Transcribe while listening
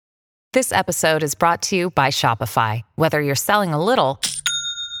This episode is brought to you by Shopify. Whether you're selling a little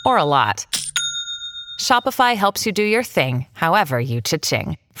or a lot, Shopify helps you do your thing, however you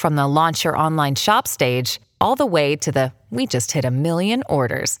cha-ching. From the launch your online shop stage, all the way to the we just hit 1 million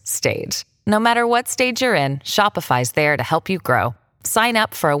orders stage. No matter what stage you're in, Shopify's there to help you grow. Sign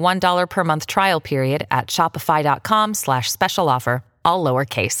up for a $1 per month trial period at shopify.com/special offer, all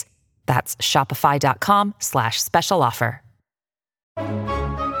lowercase. That's shopify.com/special offer.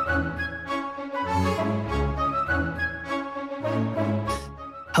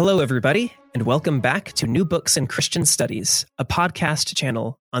 Hello, everybody, and welcome back to New Books in Christian Studies, a podcast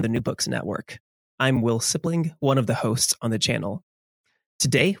channel on the New Books Network. I'm Will Sipling, one of the hosts on the channel.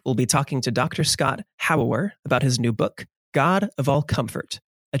 Today, we'll be talking to Dr. Scott Hauer about his new book, God of All Comfort,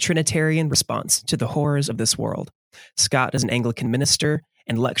 a Trinitarian Response to the Horrors of This World. Scott is an Anglican minister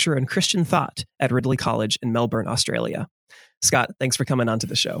and lecturer in Christian thought at Ridley College in Melbourne, Australia. Scott, thanks for coming onto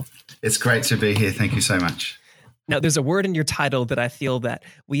the show. It's great to be here. Thank you so much. Now, there's a word in your title that I feel that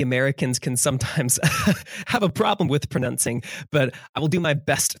we Americans can sometimes have a problem with pronouncing, but I will do my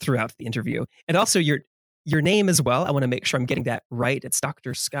best throughout the interview. And also your name as well. I want to make sure I'm getting that right. It's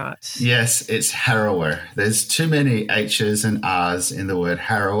Dr. Scott. Yes, it's Hauer. There's too many H's and R's in the word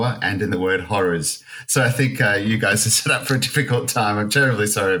harrower and in the word horrors. So I think you guys are set up for a difficult time. I'm terribly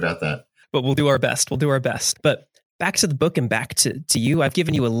sorry about that. But we'll do our best. But back to the book and back to you. I've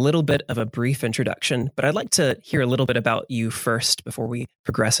given you a little bit of a brief introduction, but I'd like to hear a little bit about you first before we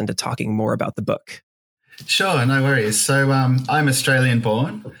progress into talking more about the book. Sure, no worries. So I'm Australian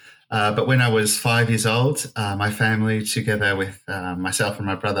born, but when I was 5 years old, my family, together with myself and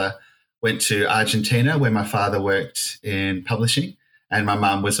my brother, went to Argentina, where my father worked in publishing, and my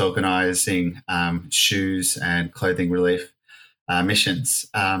mum was organising shoes and clothing relief missions.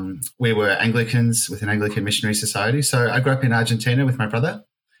 We were Anglicans with an Anglican Missionary Society. So I grew up in Argentina with my brother.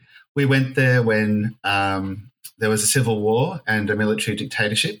 We went there when there was a civil war and a military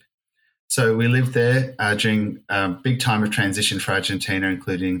dictatorship. So we lived there during a big time of transition for Argentina,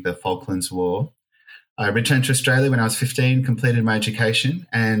 including the Falklands War. I returned to Australia when I was 15, completed my education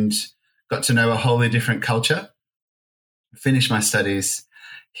and got to know a wholly different culture. Finished my studies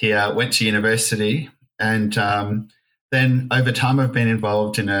here, went to university, and then over time, I've been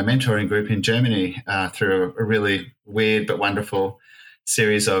involved in a mentoring group in Germany through a really weird but wonderful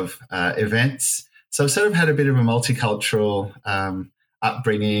series of events. So I've sort of had a bit of a multicultural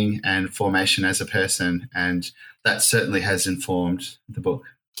upbringing and formation as a person, and that certainly has informed the book.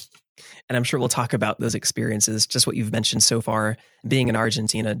 And I'm sure we'll talk about those experiences, just what you've mentioned so far, being in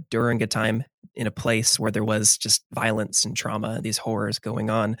Argentina during a time in a place where there was just violence and trauma, these horrors going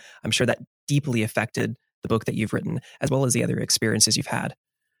on. I'm sure that deeply affected the book that you've written, as well as the other experiences you've had.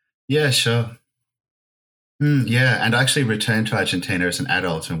 Yeah, sure. Yeah, and I actually returned to Argentina as an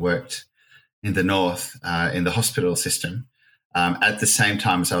adult and worked in the north in the hospital system at the same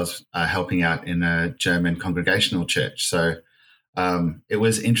time as I was helping out in a German congregational church. So it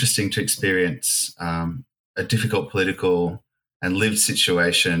was interesting to experience a difficult political and lived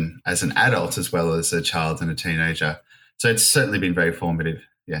situation as an adult as well as a child and a teenager. So it's certainly been very formative,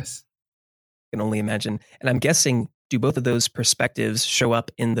 yes. Can only imagine. And I'm guessing, do both of those perspectives show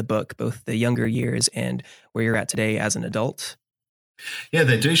up in the book, both the younger years and where you're at today as an adult? Yeah,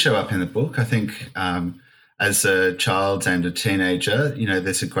 they do show up in the book. I think as a child and a teenager,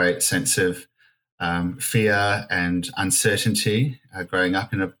 there's a great sense of fear and uncertainty growing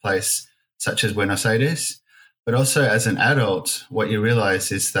up in a place such as Buenos Aires. But also as an adult, what you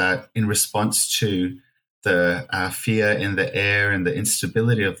realize is that in response to the fear in the air and the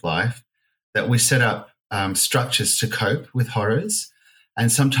instability of life, that we set up structures to cope with horrors. And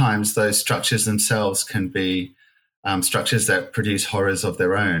sometimes those structures themselves can be structures that produce horrors of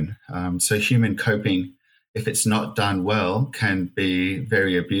their own. So human coping, if it's not done well, can be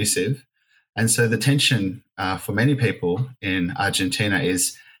very abusive. And so the tension for many people in Argentina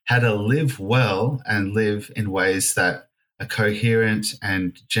is how to live well and live in ways that are coherent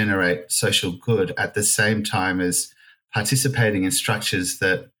and generate social good at the same time as participating in structures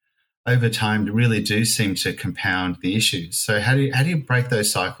that over time really do seem to compound the issues. So how do you break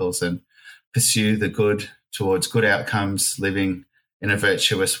those cycles and pursue the good towards good outcomes, living in a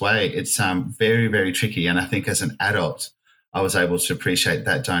virtuous way? It's very, very tricky. And I think as an adult, I was able to appreciate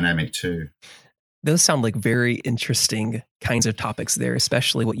that dynamic too. Those sound like very interesting kinds of topics there,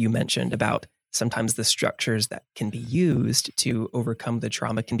 especially what you mentioned about sometimes the structures that can be used to overcome the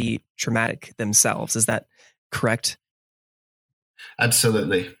trauma can be traumatic themselves. Is that correct?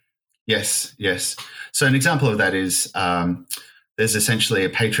 Absolutely. Yes. So an example of that is there's essentially a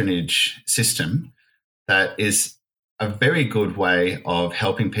patronage system that is a very good way of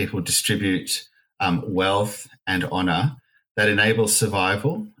helping people distribute wealth and honor that enables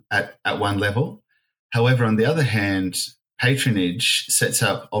survival at one level. However, on the other hand, patronage sets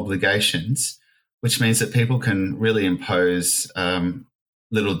up obligations, which means that people can really impose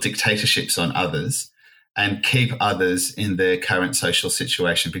little dictatorships on others and keep others in their current social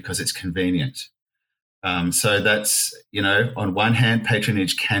situation because it's convenient. So that's, on one hand,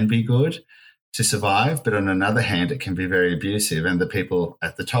 patronage can be good to survive, but on another hand, it can be very abusive, and the people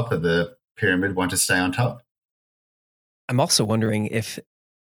at the top of the pyramid want to stay on top. I'm also wondering if,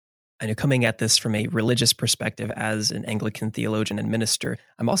 I know coming at this from a religious perspective as an Anglican theologian and minister,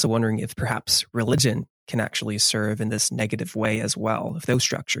 I'm also wondering if perhaps religion can actually serve in this negative way as well, if those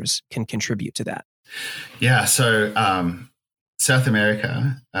structures can contribute to that. Yeah, so South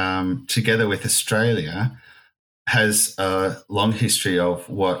America, together with Australia, has a long history of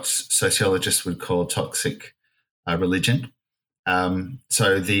what sociologists would call toxic religion.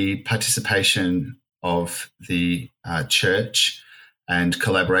 So the participation of the church and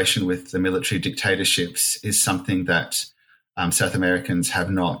collaboration with the military dictatorships is something that South Americans have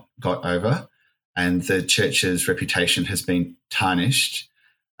not got over, and the church's reputation has been tarnished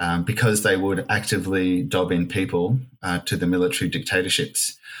because they would actively dob in people to the military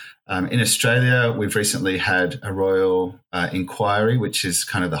dictatorships. In Australia, we've recently had a royal inquiry, which is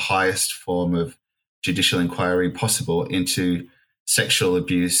kind of the highest form of judicial inquiry possible into sexual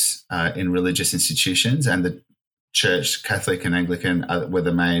abuse in religious institutions, and the Church, Catholic and Anglican, were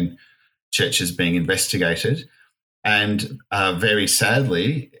the main churches being investigated. And very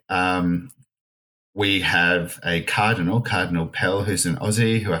sadly, we have a Cardinal Pell, who's an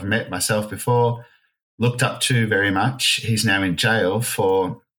Aussie, who I've met myself before, looked up to very much. He's now in jail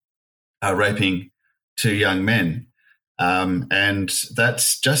for raping 2 young men. And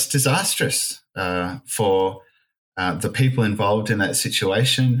that's just disastrous for the people involved in that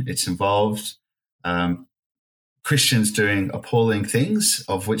situation. It's involved Christians doing appalling things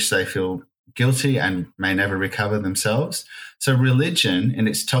of which they feel guilty and may never recover themselves. So religion in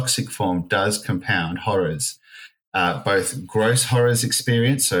its toxic form does compound horrors, both gross horrors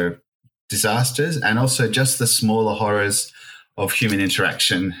experienced, so disasters, and also just the smaller horrors of human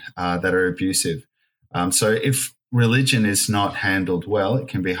interaction that are abusive. So if religion is not handled well, it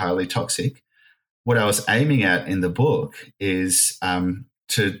can be highly toxic. What I was aiming at in the book is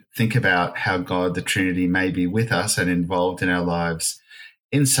to think about how God, the Trinity, may be with us and involved in our lives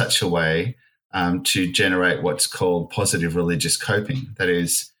in such a way to generate what's called positive religious coping, that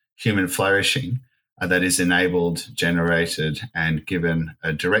is, human flourishing that is enabled, generated, and given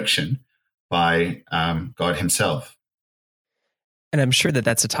a direction by God himself. And I'm sure that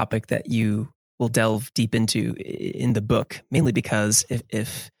that's a topic that you will delve deep into in the book, mainly because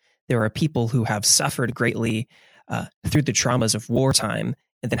if there are people who have suffered greatly through the traumas of wartime,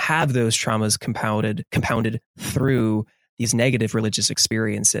 and then have those traumas compounded through these negative religious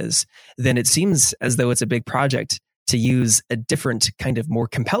experiences, then it seems as though it's a big project to use a different kind of more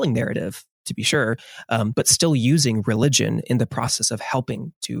compelling narrative, to be sure, but still using religion in the process of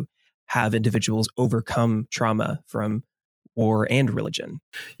helping to have individuals overcome trauma from war and religion.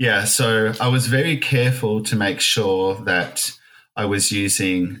 Yeah, so I was very careful to make sure that I was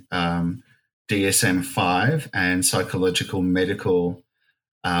using DSM-5 and psychological medical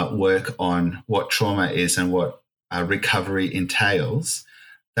work on what trauma is and what recovery entails.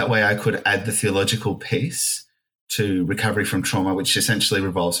 That way I could add the theological piece to recovery from trauma, which essentially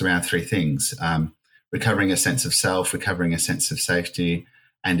revolves around 3 things: recovering a sense of self, recovering a sense of safety,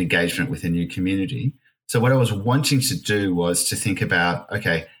 and engagement with a new community. So what I was wanting to do was to think about,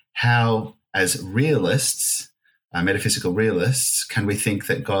 okay, how as realists, metaphysical realists, can we think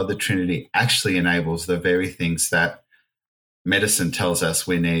that God, the Trinity, actually enables the very things that medicine tells us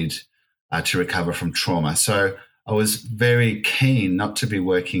we need to recover from trauma? So I was very keen not to be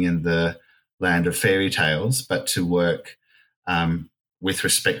working in the land of fairy tales, but to work with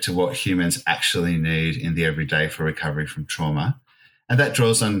respect to what humans actually need in the everyday for recovery from trauma. And that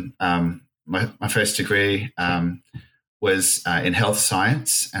draws on my first degree was in health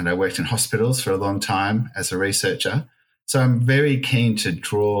science, and I worked in hospitals for a long time as a researcher. So I'm very keen to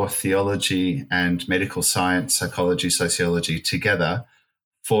draw theology and medical science, psychology, sociology together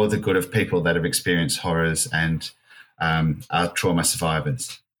for the good of people that have experienced horrors and are trauma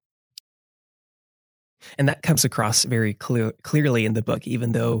survivors. And that comes across very clearly in the book,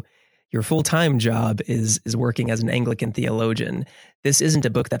 even though your full-time job is working as an Anglican theologian. This isn't a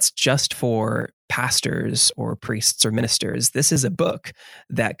book that's just for pastors or priests or ministers. This is a book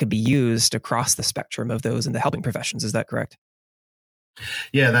that could be used across the spectrum of those in the helping professions. Is that correct?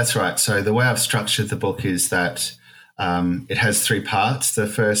 Yeah, that's right. So the way I've structured the book is that It has 3 parts. The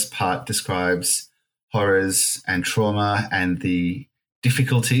first part describes horrors and trauma and the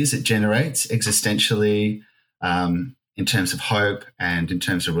difficulties it generates existentially, in terms of hope and in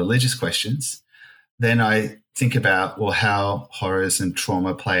terms of religious questions. Then I think about, well, how horrors and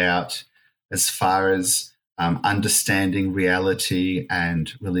trauma play out as far as understanding reality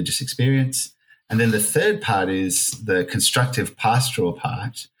and religious experience. And then the third part is the constructive pastoral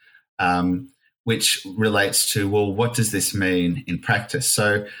part, which relates to, well, what does this mean in practice?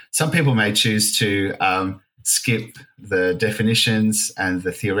 So some people may choose to skip the definitions and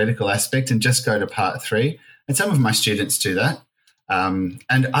the theoretical aspect and just go to part 3. And some of my students do that. And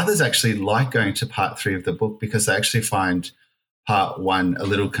others actually like going to part 3 of the book because they actually find part 1 a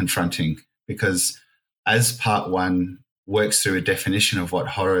little confronting, because as part 1 works through a definition of what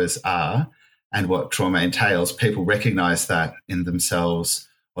horrors are and what trauma entails, people recognize that in themselves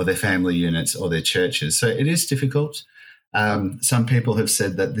or their family units or their churches. So it is difficult. Some people have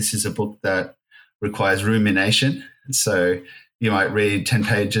said that this is a book that requires rumination. So you might read 10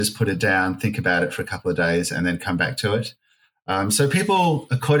 pages, put it down, think about it for a couple of days, and then come back to it. So people,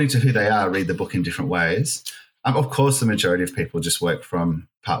 according to who they are, read the book in different ways. Of course, the majority of people just work from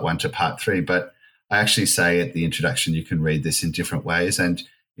part 1 to part 3, but I actually say at the introduction, you can read this in different ways. And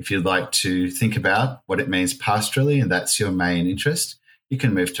if you'd like to think about what it means pastorally, and that's your main interest, you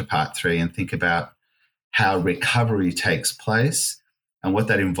can move to part 3 and think about how recovery takes place and what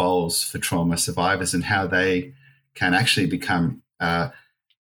that involves for trauma survivors and how they can actually become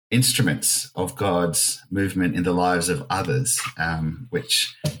instruments of God's movement in the lives of others,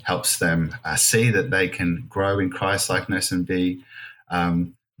 which helps them see that they can grow in Christ-likeness and be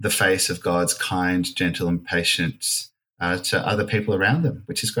the face of God's kind, gentle, and patience to other people around them,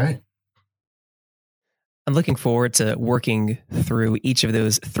 which is great. I'm looking forward to working through each of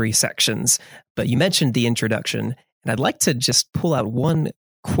those 3 sections, but you mentioned the introduction, and I'd like to just pull out one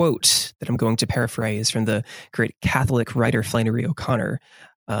quote that I'm going to paraphrase from the great Catholic writer Flannery O'Connor,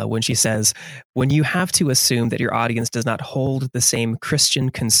 when she says, "When you have to assume that your audience does not hold the same Christian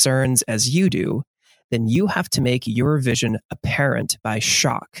concerns as you do, then you have to make your vision apparent by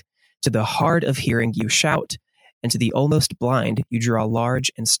shock. To the hard of hearing you shout, and to the almost blind you draw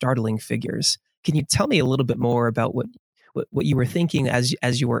large and startling figures." Can you tell me a little bit more about what you were thinking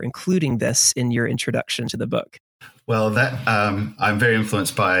as you were including this in your introduction to the book? Well, that I'm very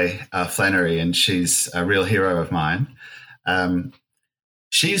influenced by Flannery, and she's a real hero of mine.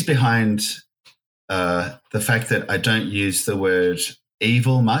 She's behind the fact that I don't use the word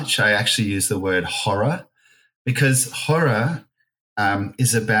evil much. I actually use the word horror, because horror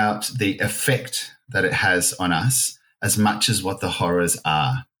is about the effect that it has on us as much as what the horrors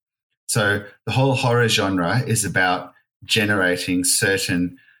are. So the whole horror genre is about generating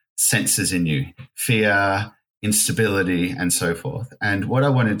certain senses in you, fear, instability, and so forth. And what I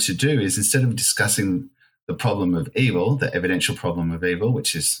wanted to do is, instead of discussing the problem of evil, the evidential problem of evil,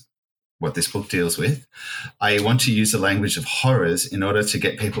 which is what this book deals with, I want to use the language of horrors in order to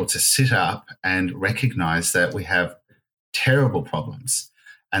get people to sit up and recognize that we have terrible problems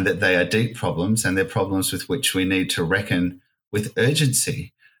and that they are deep problems, and they're problems with which we need to reckon with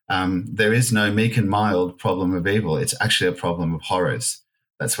urgency. There is no meek and mild problem of evil. It's actually a problem of horrors.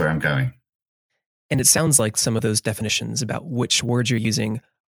 That's where I'm going. And it sounds like some of those definitions about which words you're using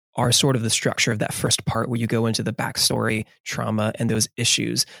are sort of the structure of that first part where you go into the backstory, trauma, and those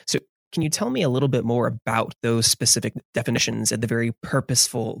issues. So can you tell me a little bit more about those specific definitions and the very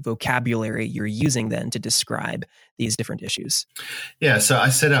purposeful vocabulary you're using then to describe these different issues? Yeah, so I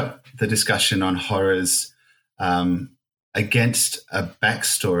set up the discussion on horrors against a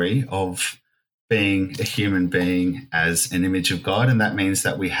backstory of being a human being as an image of God. And that means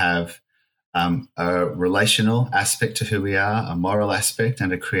that we have a relational aspect to who we are, a moral aspect,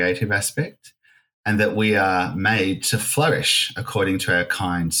 and a creative aspect, and that we are made to flourish according to our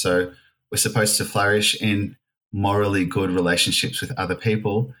kind. So we're supposed to flourish in morally good relationships with other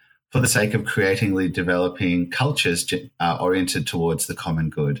people for the sake of creatively developing cultures oriented towards the common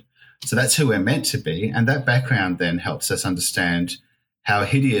good. So that's who we're meant to be. And that background then helps us understand how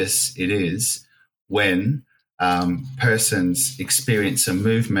hideous it is when persons experience a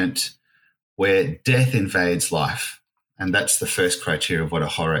movement where death invades life. And that's the first criteria of what a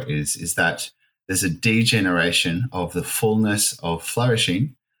horror is that there's a degeneration of the fullness of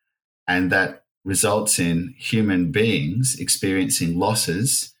flourishing, and that results in human beings experiencing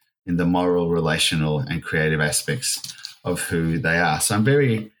losses in the moral, relational, and creative aspects of who they are. So I'm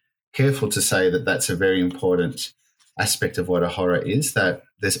very careful to say that that's a very important aspect of what a horror is, that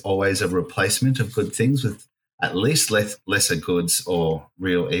there's always a replacement of good things with at least lesser goods or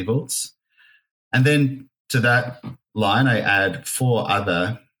real evils. And then to that, line, I add 4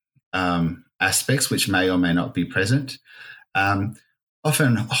 other aspects which may or may not be present.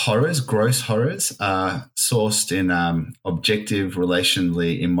 Often gross horrors, are sourced in objective,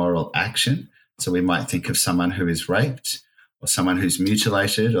 relationally immoral action. So we might think of someone who is raped, or someone who's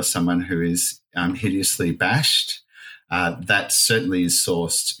mutilated, or someone who is hideously bashed. That certainly is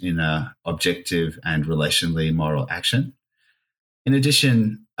sourced in objective and relationally immoral action. In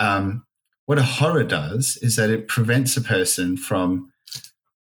addition, what a horror does is that it prevents a person from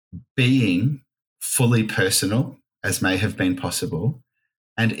being fully personal, as may have been possible,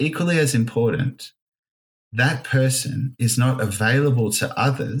 and equally as important, that person is not available to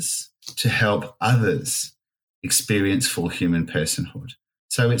others to help others experience full human personhood.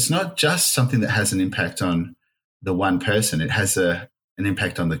 So it's not just something that has an impact on the one person, it has an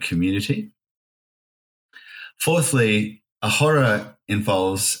impact on the community. Fourthly, a horror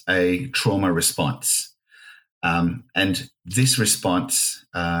involves a trauma response. And this response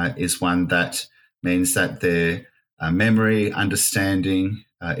is one that means that their memory, understanding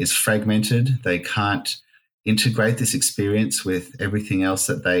is fragmented. They can't integrate this experience with everything else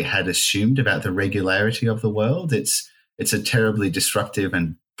that they had assumed about the regularity of the world. It's a terribly disruptive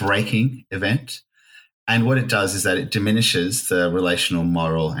and breaking event. And what it does is that it diminishes the relational,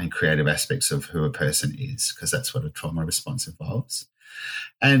 moral, and creative aspects of who a person is, because that's what a trauma response involves.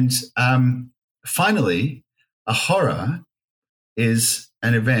 And finally, a horror is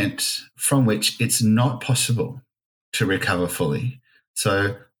an event from which it's not possible to recover fully.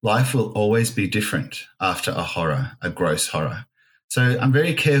 So life will always be different after a horror, a gross horror. So I'm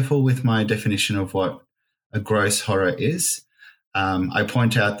very careful with my definition of what a gross horror is. I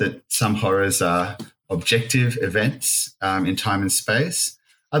point out that some horrors are objective events in time and space.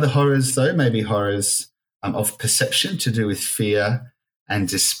 Other horrors, though, may be horrors of perception to do with fear and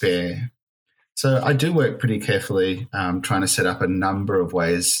despair. So I do work pretty carefully trying to set up a number of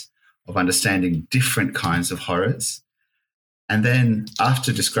ways of understanding different kinds of horrors. And then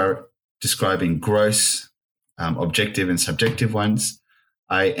after describing gross, objective and subjective ones,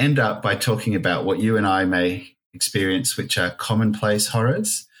 I end up by talking about what you and I may experience, which are commonplace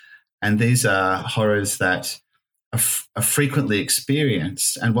horrors. And these are horrors that are frequently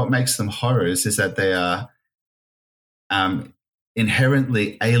experienced. And what makes them horrors is that they are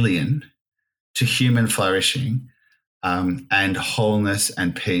inherently alien to human flourishing and wholeness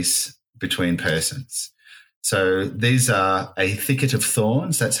and peace between persons. So these are a thicket of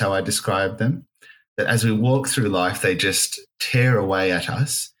thorns. That's how I describe them. That as we walk through life, they just tear away at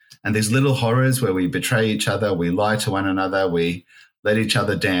us. And these little horrors where we betray each other, we lie to one another, we let each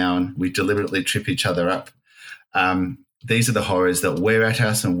other down, we deliberately trip each other up. These are the horrors that wear at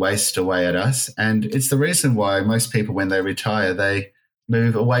us and waste away at us. And it's the reason why most people, when they retire, they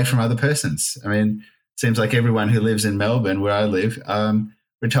move away from other persons. I mean, it seems like everyone who lives in Melbourne, where I live,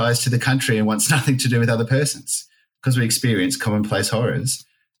 retires to the country and wants nothing to do with other persons because we experience commonplace horrors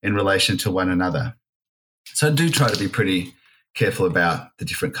in relation to one another. So I do try to be pretty careful about the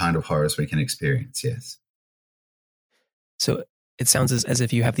different kind of horrors we can experience, yes. So it sounds as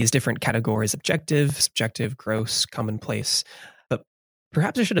if you have these different categories: objective, subjective, gross, commonplace. But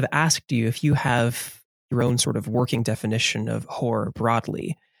perhaps I should have asked you if you have your own sort of working definition of horror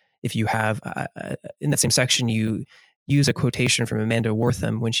broadly. If you have, in that same section, you use a quotation from Amanda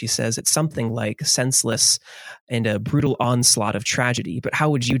Wortham when she says it's something like senseless and a brutal onslaught of tragedy. But how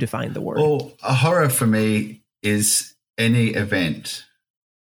would you define the word? Well, a horror for me is any event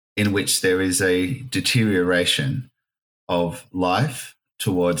in which there is a deterioration of life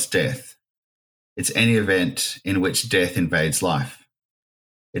towards death. It's any event in which death invades life.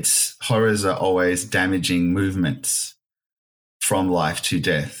 Horrors are always damaging movements from life to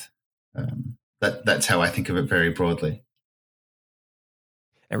death. That's how I think of it very broadly.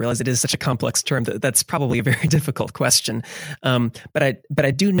 I realize it is such a complex term that's probably a very difficult question. But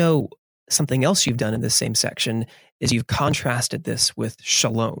I do know something else you've done in this same section is you've contrasted this with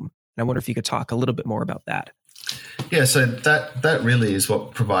shalom. And I wonder if you could talk a little bit more about that. Yeah, so that really is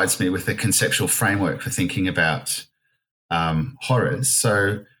what provides me with a conceptual framework for thinking about horrors.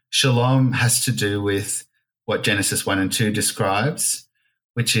 So shalom has to do with what Genesis 1 and 2 describes,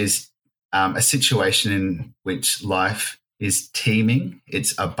 which is a situation in which life is teeming,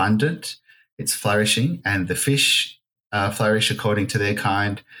 it's abundant, it's flourishing, and the fish flourish according to their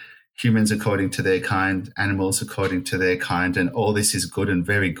kind, humans according to their kind, animals according to their kind, and all this is good and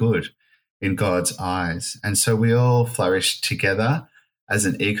very good in God's eyes. And so we all flourish together as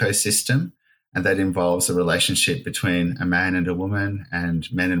an ecosystem, and that involves a relationship between a man and a woman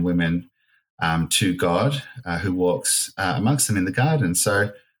and men and women to God who walks amongst them in the garden.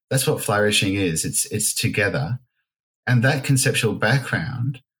 So that's what flourishing is. It's together. And that conceptual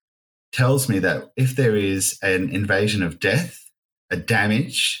background tells me that if there is an invasion of death, a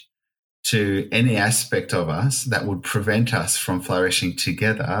damage to any aspect of us that would prevent us from flourishing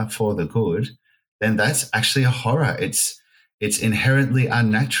together for the good, then that's actually a horror. It's inherently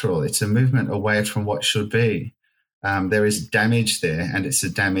unnatural. It's a movement away from what should be. There is damage there, and it's a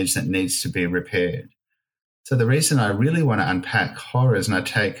damage that needs to be repaired. So the reason I really want to unpack horrors, and I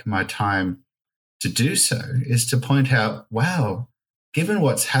take my time to do so, is to point out, wow, given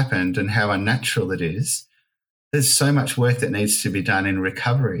what's happened and how unnatural it is, there's so much work that needs to be done in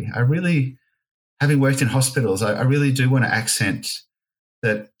recovery. I really, having worked in hospitals, I really do want to accent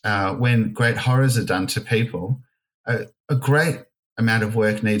that when great horrors are done to people, a great amount of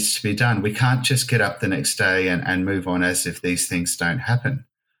work needs to be done. We can't just get up the next day and move on as if these things don't happen.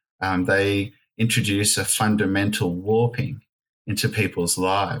 They introduce a fundamental warping into people's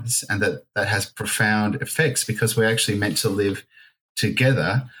lives, and that has profound effects because we're actually meant to live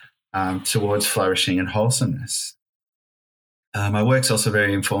together towards flourishing and wholesomeness. My work's also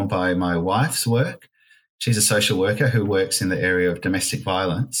very informed by my wife's work. She's a social worker who works in the area of domestic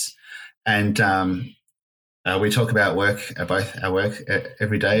violence. And we talk about both our work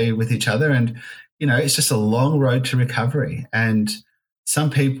every day with each other. And, it's just a long road to recovery. And some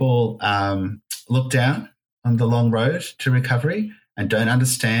people look down on the long road to recovery and don't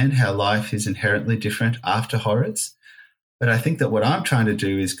understand how life is inherently different after horrors. But I think that what I'm trying to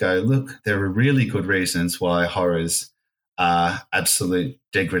do is go, look, there are really good reasons why horrors are absolute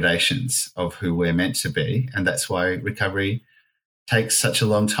degradations of who we're meant to be. And that's why recovery takes such a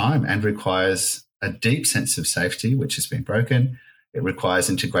long time and requires a deep sense of safety, which has been broken. It requires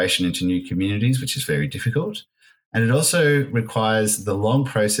integration into new communities, which is very difficult. And it also requires the long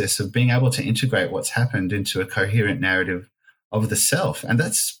process of being able to integrate what's happened into a coherent narrative of the self. And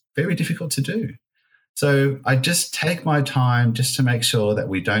that's very difficult to do. So I just take my time just to make sure that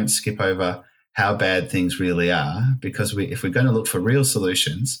we don't skip over how bad things really are, because if we're going to look for real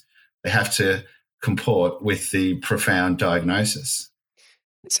solutions, they have to comport with the profound diagnosis.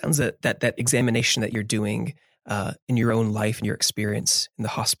 It sounds that examination that you're doing in your own life and your experience in the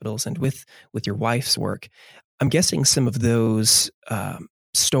hospitals and with your wife's work, I'm guessing some of those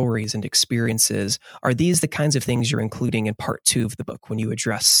stories and experiences, are these the kinds of things you're including in part 2 of the book when you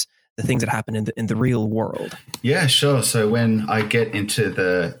address the things that happen in the real world? Yeah, sure. So when I get into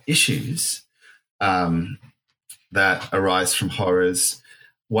the issues that arise from horrors,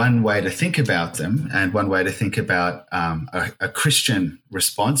 one way to think about them and one way to think about a Christian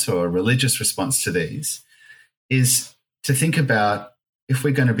response or a religious response to these is to think about, if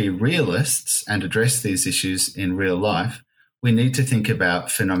we're going to be realists and address these issues in real life, we need to think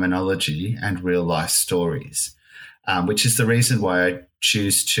about phenomenology and real life stories, which is the reason why I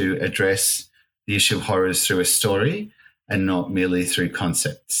choose to address the issue of horrors through a story and not merely through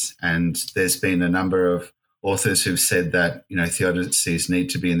concepts. And there's been a number of authors who've said that, theodicies need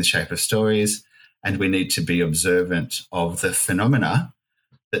to be in the shape of stories, and we need to be observant of the phenomena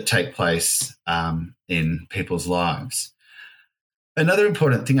that take place in people's lives. Another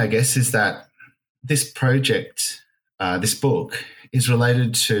important thing, I guess, is that this project, this book, is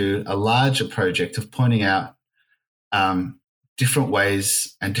related to a larger project of pointing out different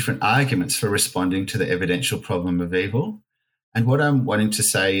ways and different arguments for responding to the evidential problem of evil. And what I'm wanting to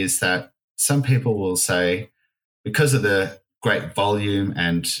say is that some people will say, because of the great volume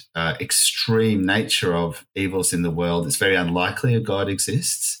and extreme nature of evils in the world, it's very unlikely a God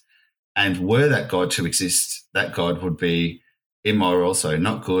exists. And were that God to exist, that God would be immoral, so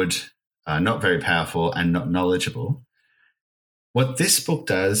not good, not very powerful, and not knowledgeable. What this book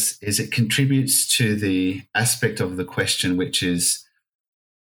does is it contributes to the aspect of the question, which is,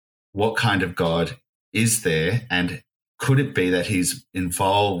 what kind of God is there, and could it be that he's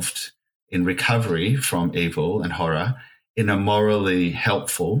involved in recovery from evil and horror in a morally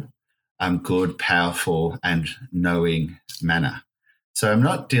helpful, good, powerful, and knowing manner? So I'm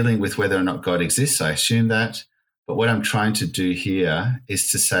not dealing with whether or not God exists. I assume that. But what I'm trying to do here is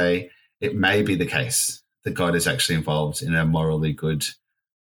to say it may be the case that God is actually involved in a morally good,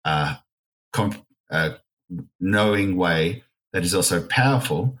 knowing way that is also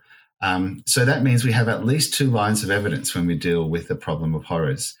powerful. So that means we have at least 2 lines of evidence when we deal with the problem of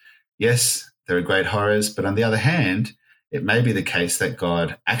horrors. Yes, there are great horrors, but on the other hand, it may be the case that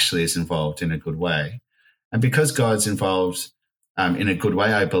God actually is involved in a good way. And because God's involved in a good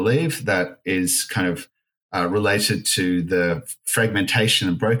way, I believe that is kind of related to the fragmentation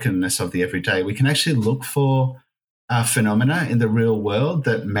and brokenness of the everyday, we can actually look for phenomena in the real world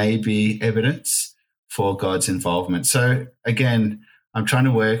that may be evidence for God's involvement. So again, I'm trying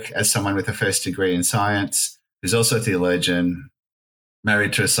to work as someone with a first degree in science, who's also a theologian,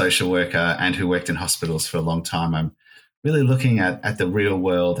 married to a social worker, and who worked in hospitals for a long time. I'm really looking at the real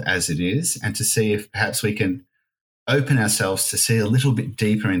world as it is, and to see if perhaps we can open ourselves to see a little bit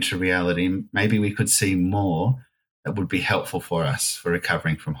deeper into reality. Maybe we could see more that would be helpful for us for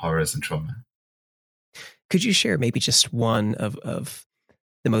recovering from horrors and trauma. Could you share maybe just one of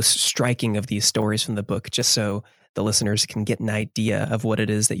the most striking of these stories from the book, just so the listeners can get an idea of what it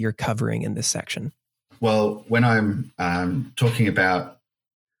is that you're covering in this section? Well, when I'm talking about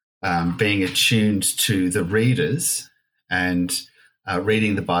being attuned to the readers and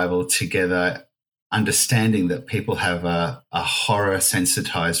reading the Bible together, understanding that people have a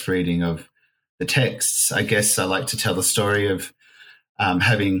horror-sensitized reading of the texts, I guess I like to tell the story of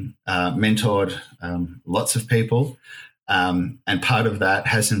having mentored lots of people, and part of that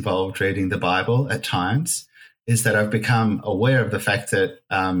has involved reading the Bible at times, is that I've become aware of the fact that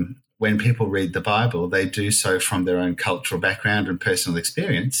when people read the Bible, they do so from their own cultural background and personal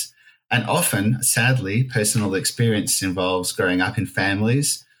experience. And often, sadly, personal experience involves growing up in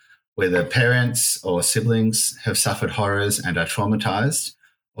families where the parents or siblings have suffered horrors and are traumatized,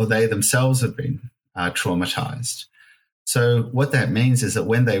 or they themselves have been traumatized. So what that means is that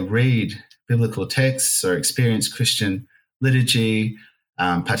when they read biblical texts or experience Christian liturgy,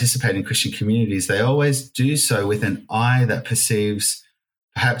 participate in Christian communities, they always do so with an eye that perceives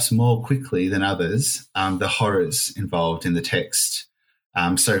perhaps more quickly than others the horrors involved in the text.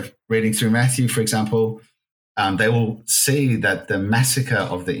 So reading through Matthew, for example, they will see that the massacre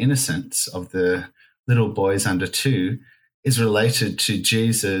of the innocents, of the little boys under 2, is related to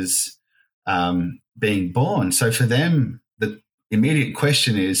Jesus being born. So for them, the immediate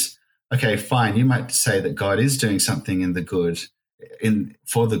question is, okay, fine, you might say that God is doing something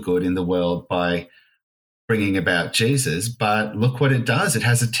for the good in the world by bringing about Jesus, but look what it does. It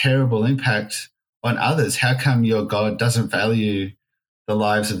has a terrible impact on others. How come your God doesn't value the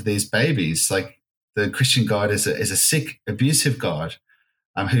lives of these babies? Like, the Christian God is a sick, abusive God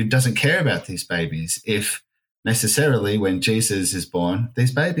who doesn't care about these babies. If necessarily when Jesus is born,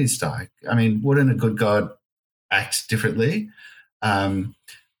 these babies die. I mean, wouldn't a good God act differently?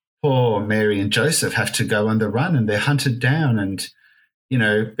 Poor Mary and Joseph have to go on the run, and they're hunted down. And,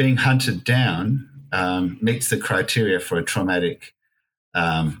 being hunted down meets the criteria for a traumatic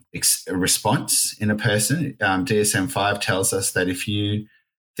response in a person. DSM-5 tells us that if you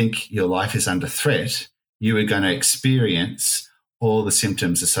think your life is under threat, you are going to experience all the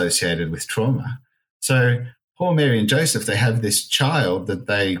symptoms associated with trauma. So poor Mary and Joseph, they have this child that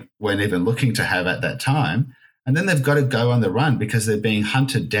they weren't even looking to have at that time, and then they've got to go on the run because they're being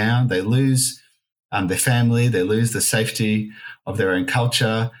hunted down. They lose their family, they lose the safety of their own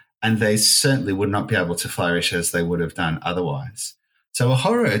culture, and they certainly would not be able to flourish as they would have done otherwise. So a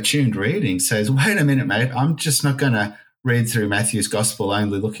horror-attuned reading says, wait a minute, mate, I'm just not going to read through Matthew's gospel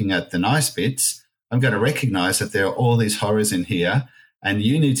only looking at the nice bits. I'm going to recognize that there are all these horrors in here, and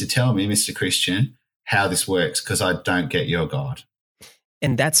you need to tell me, Mr. Christian, how this works, because I don't get your God.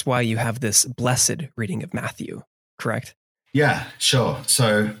 And that's why you have this blessed reading of Matthew, correct? Yeah, sure.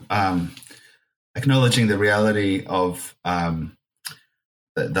 So acknowledging the reality of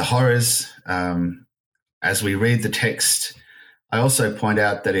the horrors as we read the text, I also point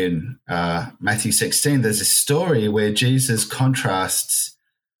out that in Matthew 16, there's a story where Jesus contrasts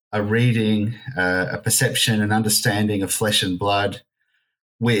a reading, a perception, an understanding of flesh and blood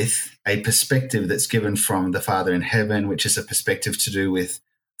with a perspective that's given from the Father in heaven, which is a perspective to do with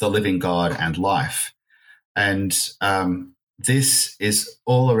the living God and life. And this is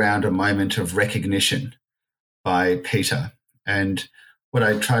all around a moment of recognition by Peter. And what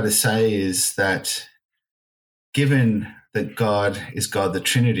I try to say is that given that God is God the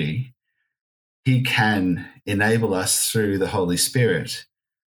Trinity, he can enable us through the Holy Spirit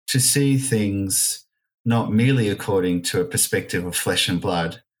to see things not merely according to a perspective of flesh and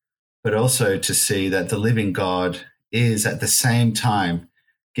blood, but also to see that the living God is at the same time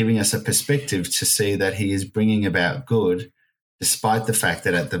giving us a perspective to see that he is bringing about good, despite the fact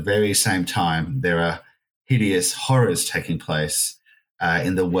that at the very same time there are hideous horrors taking place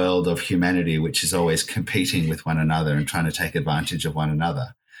in the world of humanity, which is always competing with one another and trying to take advantage of one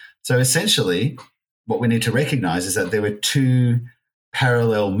another. So essentially, what we need to recognize is that there are two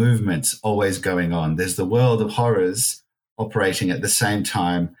parallel movements always going on. There's the world of horrors operating at the same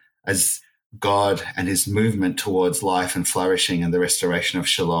time as God and his movement towards life and flourishing and the restoration of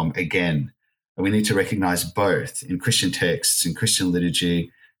shalom again. And we need to recognize both in Christian texts, in Christian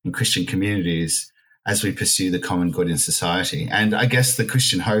liturgy, in Christian communities, as we pursue the common good in society. And I guess the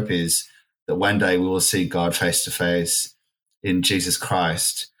Christian hope is that one day we will see God face to face in Jesus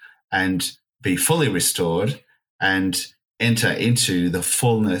Christ and be fully restored and enter into the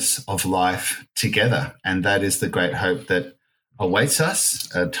fullness of life together. And that is the great hope that awaits us,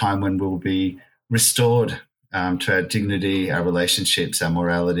 a time when we'll be restored to our dignity, our relationships, our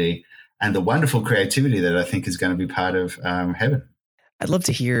morality, and the wonderful creativity that I think is going to be part of heaven. I'd love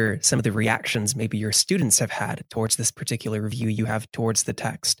to hear some of the reactions maybe your students have had towards this particular view you have towards the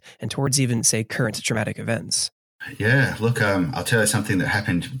text and towards even, say, current traumatic events. Yeah, look, I'll tell you something that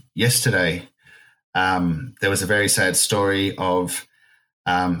happened yesterday. There was a very sad story of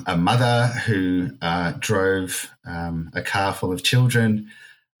a mother who drove a car full of children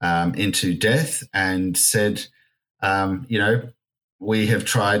into death and said, we have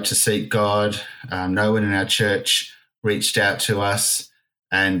tried to seek God. No one in our church reached out to us,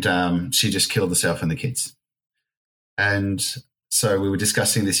 and she just killed herself and the kids. And so we were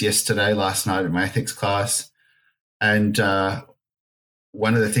discussing this last night in my ethics class. And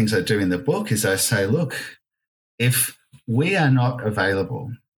one of the things I do in the book is I say, look, if we are not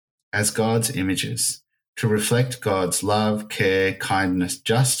available as God's images to reflect God's love, care, kindness,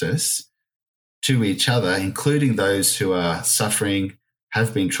 justice to each other, including those who are suffering,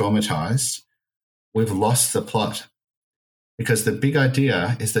 have been traumatized, we've lost the plot. Because the big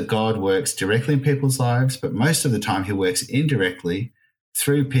idea is that God works directly in people's lives, but most of the time he works indirectly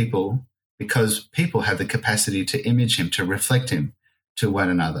through people because people have the capacity to image him, to reflect him to one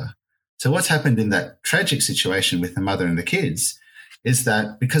another. So what's happened in that tragic situation with the mother and the kids is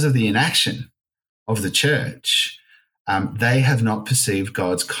that because of the inaction of the church, they have not perceived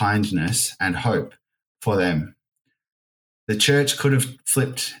God's kindness and hope for them. The church could have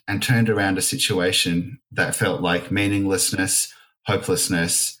flipped and turned around a situation that felt like meaninglessness,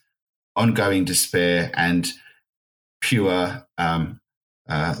 hopelessness, ongoing despair, and pure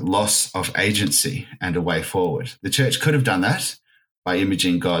loss of agency and a way forward. The church could have done that by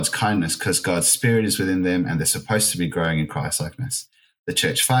imaging God's kindness because God's Spirit is within them and they're supposed to be growing in Christ-likeness. The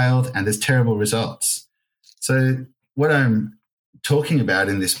church failed and there's terrible results. So what I'm talking about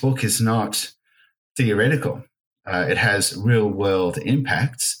in this book is not theoretical. It has real-world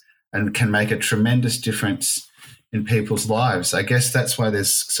impacts and can make a tremendous difference in people's lives. I guess that's why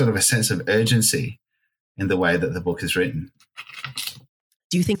there's sort of a sense of urgency in the way that the book is written.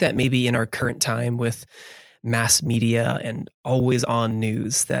 Do you think that maybe in our current time with mass media and always on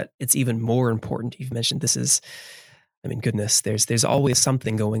news that it's even more important? You've mentioned this is, goodness, there's always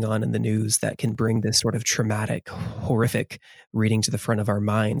something going on in the news that can bring this sort of traumatic, horrific reading to the front of our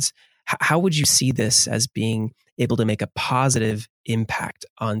minds. How would you see this as being able to make a positive impact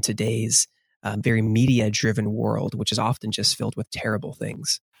on today's very media-driven world, which is often just filled with terrible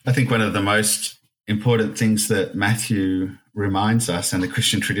things? I think one of the most important things that Matthew reminds us and the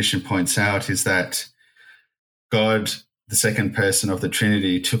Christian tradition points out is that God, the second person of the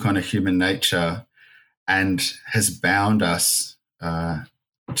Trinity, took on a human nature and has bound us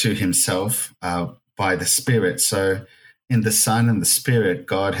to himself by the Spirit. So in the Son and the Spirit,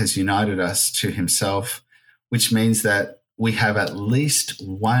 God has united us to himself, which means that we have at least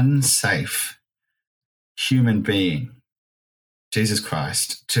one safe human being, Jesus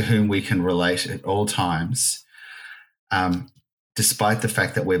Christ, to whom we can relate at all times, despite the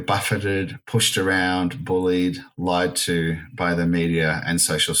fact that we're buffeted, pushed around, bullied, lied to by the media and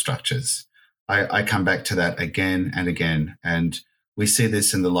social structures. I come back to that again and again. And we see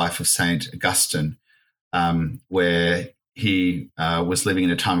this in the life of Saint Augustine, where he was living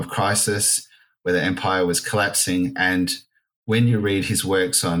in a time of crisis, where the empire was collapsing. And when you read his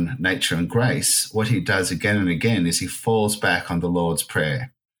works on nature and grace, what he does again and again is he falls back on the Lord's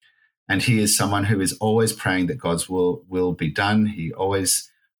Prayer. And he is someone who is always praying that God's will be done. He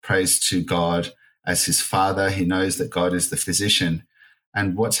always prays to God as his Father. He knows that God is the physician.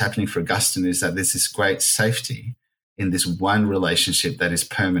 And what's happening for Augustine is that there's this great safety in this one relationship that is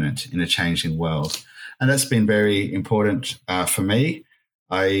permanent in a changing world. And that's been very important for me.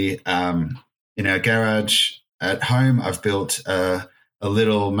 In our garage at home, I've built a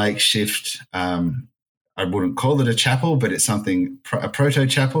little makeshift, I wouldn't call it a chapel, but it's something, a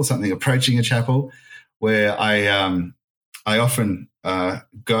proto-chapel, something approaching a chapel, where I often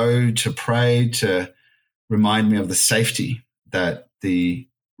go to pray to remind me of the safety that the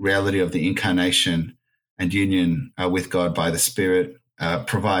reality of the incarnation and union with God by the Spirit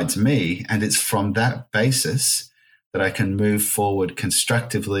provides me. And it's from that basis that I can move forward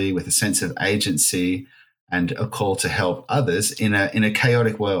constructively with a sense of agency and a call to help others in a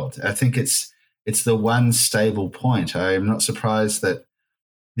chaotic world. I think it's the one stable point. I'm not surprised that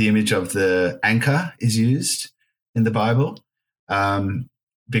the image of the anchor is used in the Bible,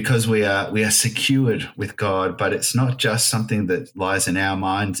 because we are secured with God, but it's not just something that lies in our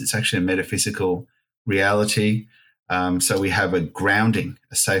minds. It's actually a metaphysical reality. So we have a grounding,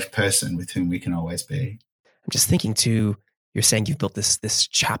 a safe person with whom we can always be. I'm just thinking too, you're saying you've built this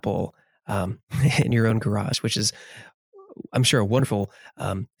chapel in your own garage, which is, I'm sure, a wonderful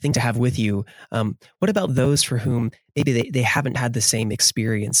thing to have with you. What about those for whom maybe they haven't had the same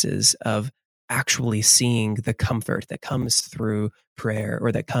experiences of actually seeing the comfort that comes through prayer,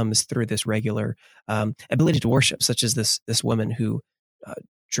 or that comes through this regular ability to worship, such as this woman who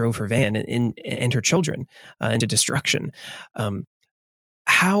drove her van and her children into destruction?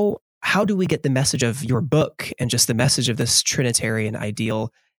 How do we get the message of your book and just the message of this Trinitarian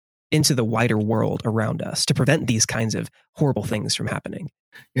ideal into the wider world around us to prevent these kinds of horrible things from happening?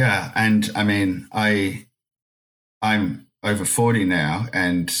 Yeah, and I mean, I'm over 40 now,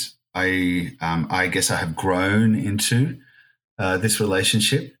 and I guess I have grown into this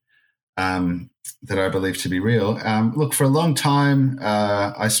relationship that I believe to be real. Look, for a long time,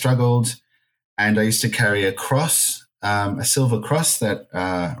 I struggled, and I used to carry a cross, a silver cross that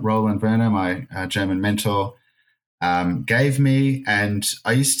Roland Werner, my German mentor, gave me, and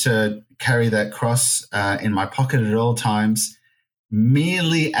I used to carry that cross in my pocket at all times,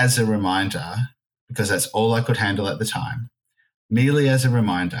 merely as a reminder, because that's all I could handle at the time, merely as a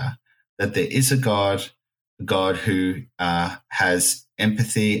reminder that there is a God who has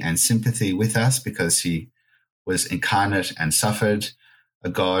empathy and sympathy with us because he was incarnate and suffered, a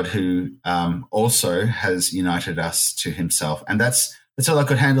God who also has united us to himself. And that's all I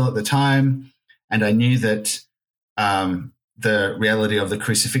could handle at the time. And I knew that the reality of the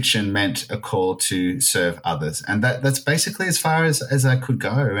crucifixion meant a call to serve others. And that's basically as far as I could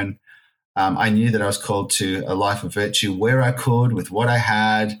go. And I knew that I was called to a life of virtue where I could, with what I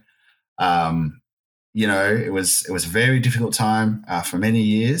had. It was a very difficult time for many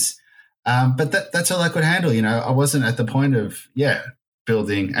years. But that's all I could handle. I wasn't at the point of,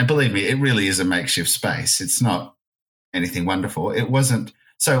 building, and believe me, it really is a makeshift space. It's not anything wonderful. It wasn't.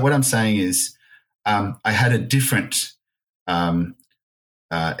 So what I'm saying is, I had a different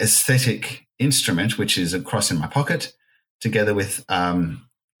aesthetic instrument, which is a cross in my pocket, together with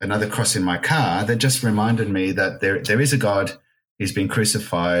another cross in my car, that just reminded me that there is a God. He's been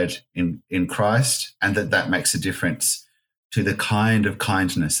crucified in Christ, and that makes a difference to the kind of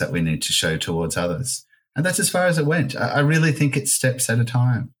kindness that we need to show towards others. And that's as far as it went. I really think it's steps at a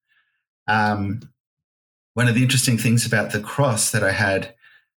time. One of the interesting things about the cross that I had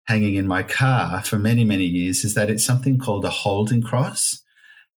hanging in my car for many, many years is that it's something called a holding cross.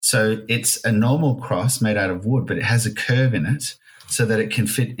 So it's a normal cross made out of wood, but it has a curve in it so that it can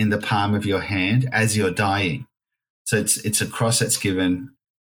fit in the palm of your hand as you're dying. So it's a cross that's given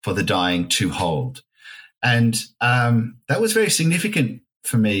for the dying to hold. And that was very significant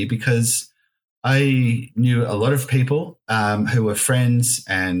for me because I knew a lot of people who were friends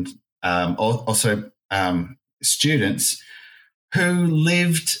and also students who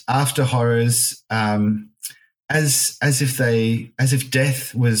lived after horrors as if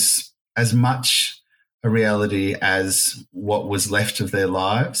death was as much a reality as what was left of their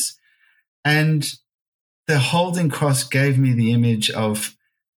lives. And the holding cross gave me the image of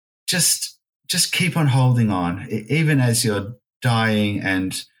just keep on holding on, even as you're dying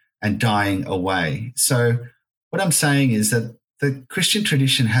and dying away. So what I'm saying is that the Christian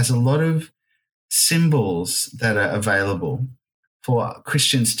tradition has a lot of symbols that are available for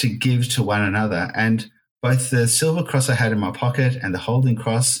Christians to give to one another. And both the silver cross I had in my pocket and the holding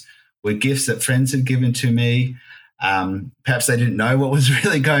cross were gifts that friends had given to me. Perhaps they didn't know what was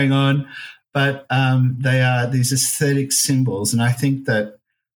really going on, but they are these aesthetic symbols. And I think that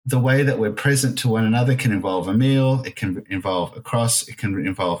the way that we're present to one another can involve a meal, it can involve a cross, it can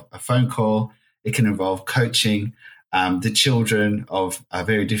involve a phone call, it can involve coaching the children of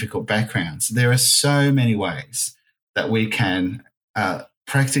very difficult backgrounds. There are so many ways that we can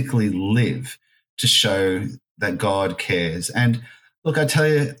practically live to show that God cares. And look, I tell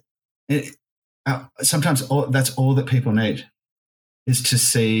you, sometimes that's all that people need is to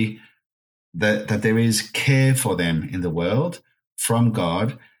see that there is care for them in the world from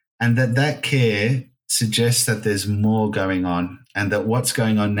God, and that care suggests that there's more going on, and that what's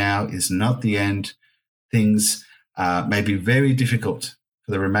going on now is not the end. Things may be very difficult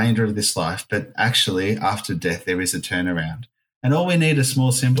for the remainder of this life, but actually after death there is a turnaround. And all we need are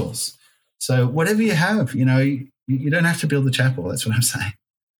small symbols. So whatever you have, you don't have to build the chapel. That's what I'm saying.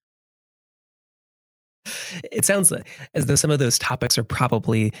 It sounds as though some of those topics are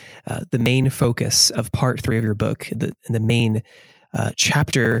probably the main focus of part 3 of your book. The main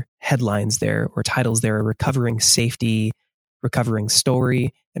chapter headlines there or titles there are recovering safety, recovering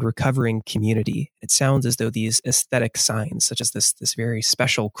story, and recovering community. It sounds as though these aesthetic signs, such as this very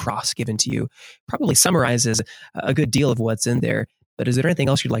special cross given to you, probably summarizes a good deal of what's in there. But is there anything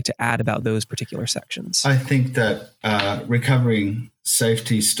else you'd like to add about those particular sections? I think that recovering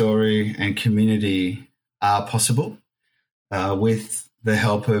safety, story, and community are possible with the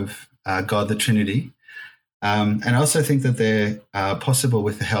help of God the Trinity. And I also think that they're possible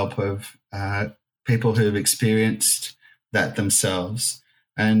with the help of people who have experienced that themselves.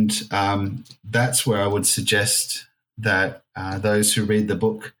 And that's where I would suggest that those who read the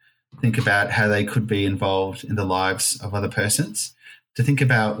book think about how they could be involved in the lives of other persons, to think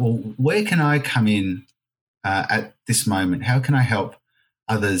about, well, where can I come in at this moment? How can I help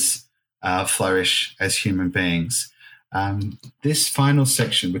others flourish as human beings? This final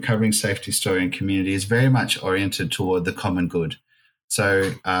section, Recovering Safety, Story and Community, is very much oriented toward the common good.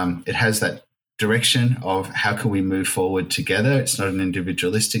 So it has that direction of how can we move forward together. It's not an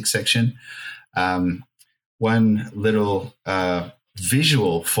individualistic section. One little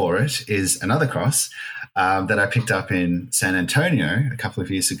visual for it is another cross that I picked up in San Antonio a couple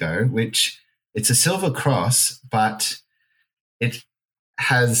of years ago, which it's a silver cross, but it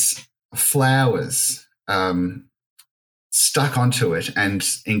has flowers stuck onto it and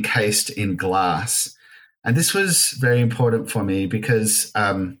encased in glass. And this was very important for me because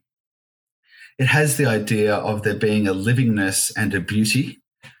it has the idea of there being a livingness and a beauty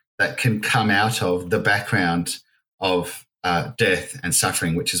that can come out of the background of death and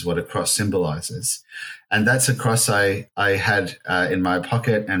suffering, which is what a cross symbolizes. And that's a cross I had in my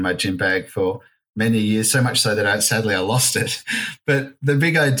pocket and my gym bag for many years, so much so that sadly I lost it. But the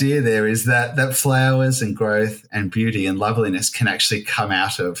big idea there is that flowers and growth and beauty and loveliness can actually come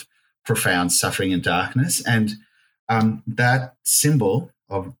out of profound suffering and darkness. And that symbol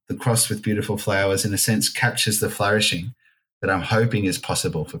of the cross with beautiful flowers, in a sense, captures the flourishing that I'm hoping is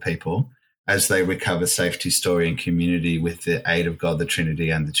possible for people as they recover safety, story, and community with the aid of God, the Trinity,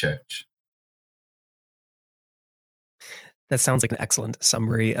 and the Church. That sounds like an excellent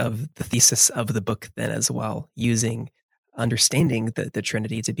summary of the thesis of the book then as well, using understanding the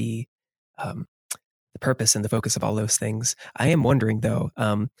Trinity to be the purpose and the focus of all those things. I am wondering, though,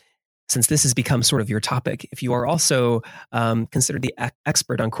 since this has become sort of your topic, if you are also considered the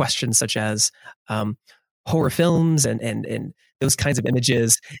expert on questions such as horror films and those kinds of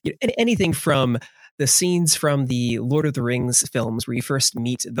images, anything from the scenes from the Lord of the Rings films where you first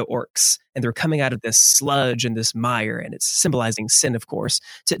meet the orcs and they're coming out of this sludge and this mire, and it's symbolizing sin, of course,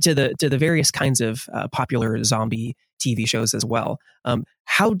 to the various kinds of popular zombie TV shows as well.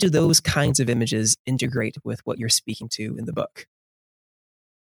 How do those kinds of images integrate with what you're speaking to in the book?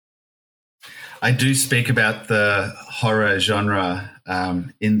 I do speak about the horror genre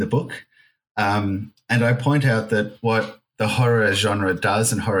in the book. And I point out that what the horror genre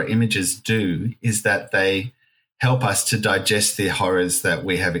does and horror images do is that they help us to digest the horrors that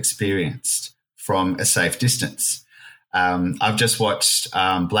we have experienced from a safe distance. I've just watched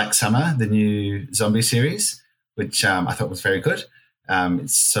Black Summer, the new zombie series, which I thought was very good.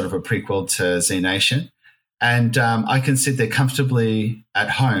 It's sort of a prequel to Z Nation. And I can sit there comfortably at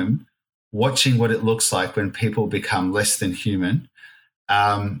home watching what it looks like when people become less than human,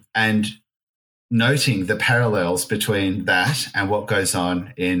 and noting the parallels between that and what goes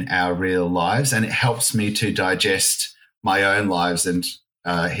on in our real lives. And it helps me to digest my own lives and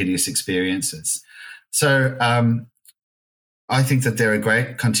hideous experiences. So I think that there are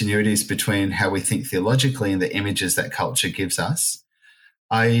great continuities between how we think theologically and the images that culture gives us.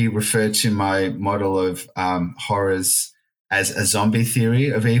 I refer to my model of horrors as a zombie theory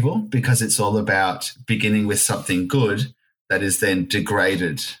of evil, because it's all about beginning with something good that is then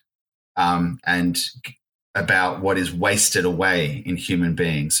degraded, and about what is wasted away in human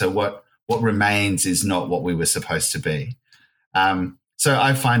beings. So what remains is not what we were supposed to be. So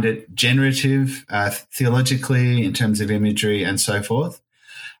I find it generative theologically in terms of imagery and so forth.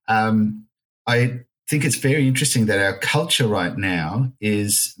 I think it's very interesting that our culture right now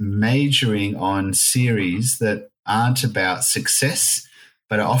is majoring on series that aren't about success,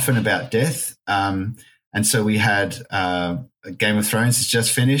 but are often about death. And so we had Game of Thrones has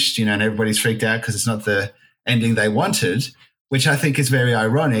just finished, and everybody's freaked out because it's not the ending they wanted, which I think is very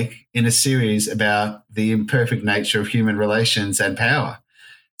ironic in a series about the imperfect nature of human relations and power.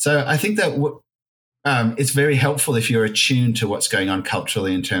 So I think that it's very helpful if you're attuned to what's going on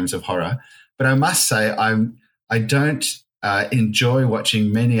culturally in terms of horror. But I must say I don't enjoy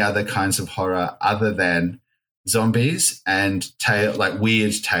watching many other kinds of horror other than zombies and like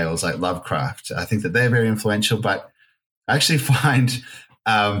weird tales like Lovecraft. I think that they're very influential, but I actually find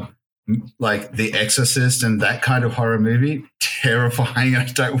like The Exorcist and that kind of horror movie, terrifying. I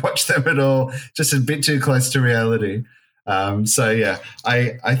don't watch them at all. Just a bit too close to reality. I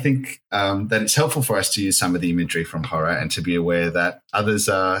think that it's helpful for us to use some of the imagery from horror and to be aware that others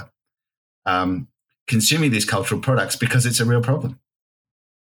are consuming these cultural products because it's a real problem.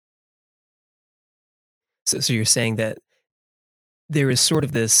 So you're saying that there is sort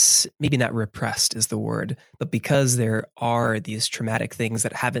of this, maybe not repressed is the word, but because there are these traumatic things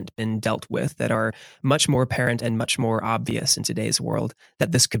that haven't been dealt with that are much more apparent and much more obvious in today's world,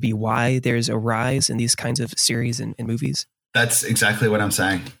 that this could be why there's a rise in these kinds of series and movies? That's exactly what I'm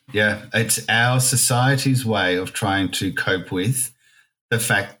saying. Yeah, it's our society's way of trying to cope with the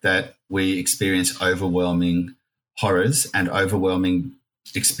fact that we experience overwhelming horrors and overwhelming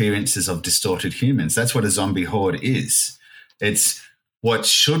experiences of distorted humans. That's what a zombie horde is. It's what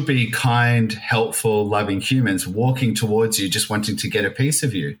should be kind, helpful, loving humans walking towards you, just wanting to get a piece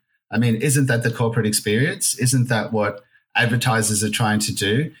of you. I mean, isn't that the corporate experience? Isn't that what advertisers are trying to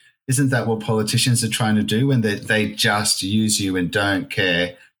do? Isn't that what politicians are trying to do when they just use you and don't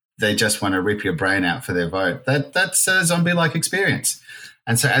care? They just want to rip your brain out for their vote. That's a zombie-like experience.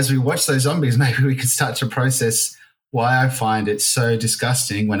 And so as we watch those zombies, maybe we can start to process why I find it so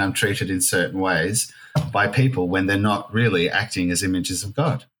disgusting when I'm treated in certain ways by people when they're not really acting as images of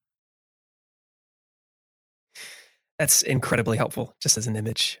God. That's incredibly helpful, just as an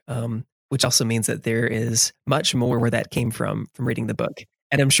image, which also means that there is much more where that came from reading the book.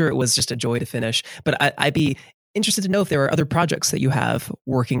 And I'm sure it was just a joy to finish. But I'd be interested to know if there are other projects that you have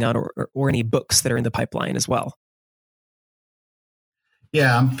working on or any books that are in the pipeline as well.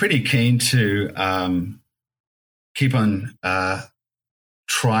 Yeah, I'm pretty keen to keep on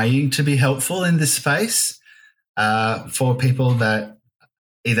trying to be helpful in this space for people that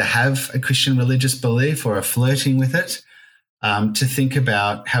either have a Christian religious belief or are flirting with it, to think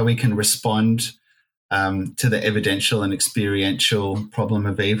about how we can respond to the evidential and experiential problem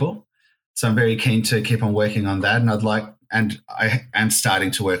of evil. So I'm very keen to keep on working on that. And I am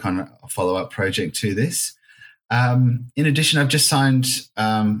starting to work on a follow-up project to this. In addition, I've just signed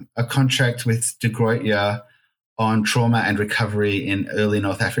a contract with De Grootejaar on trauma and recovery in early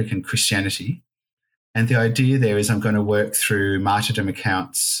North African Christianity. And the idea there is I'm going to work through martyrdom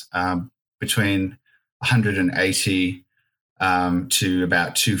accounts between 180 to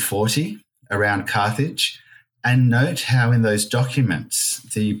about 240 around Carthage, and note how in those documents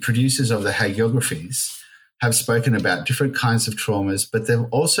the producers of the hagiographies have spoken about different kinds of traumas, but they've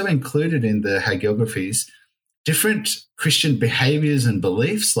also included in the hagiographies different Christian behaviors and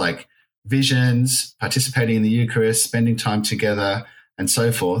beliefs like visions, participating in the Eucharist, spending time together, and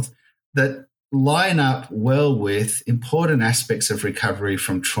so forth, that line up well with important aspects of recovery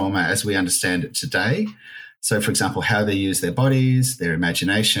from trauma as we understand it today. So, for example, how they use their bodies, their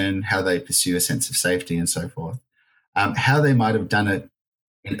imagination, how they pursue a sense of safety, and so forth. How they might have done it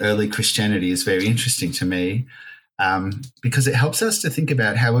in early Christianity is very interesting to me, because it helps us to think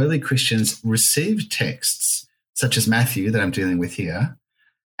about how early Christians received texts such as Matthew that I'm dealing with here,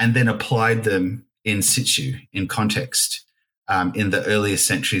 and then applied them in situ, in context, in the earliest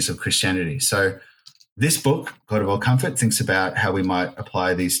centuries of Christianity. So this book, God of All Comfort, thinks about how we might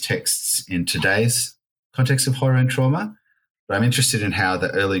apply these texts in today's context of horror and trauma. But I'm interested in how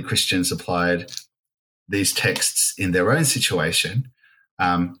the early Christians applied these texts in their own situation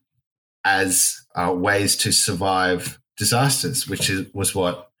as ways to survive disasters, which was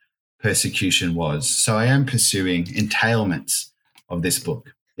what persecution was. So I am pursuing entailments of this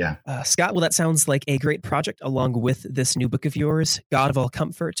book. Yeah. Scott, well, that sounds like a great project along with this new book of yours, God of All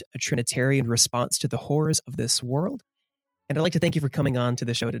Comfort, a Trinitarian response to the horrors of this world. And I'd like to thank you for coming on to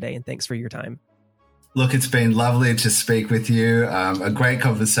the show today, and thanks for your time. Look, it's been lovely to speak with you. A great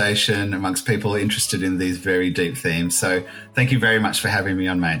conversation amongst people interested in these very deep themes. So thank you very much for having me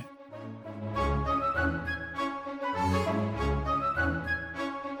on, mate.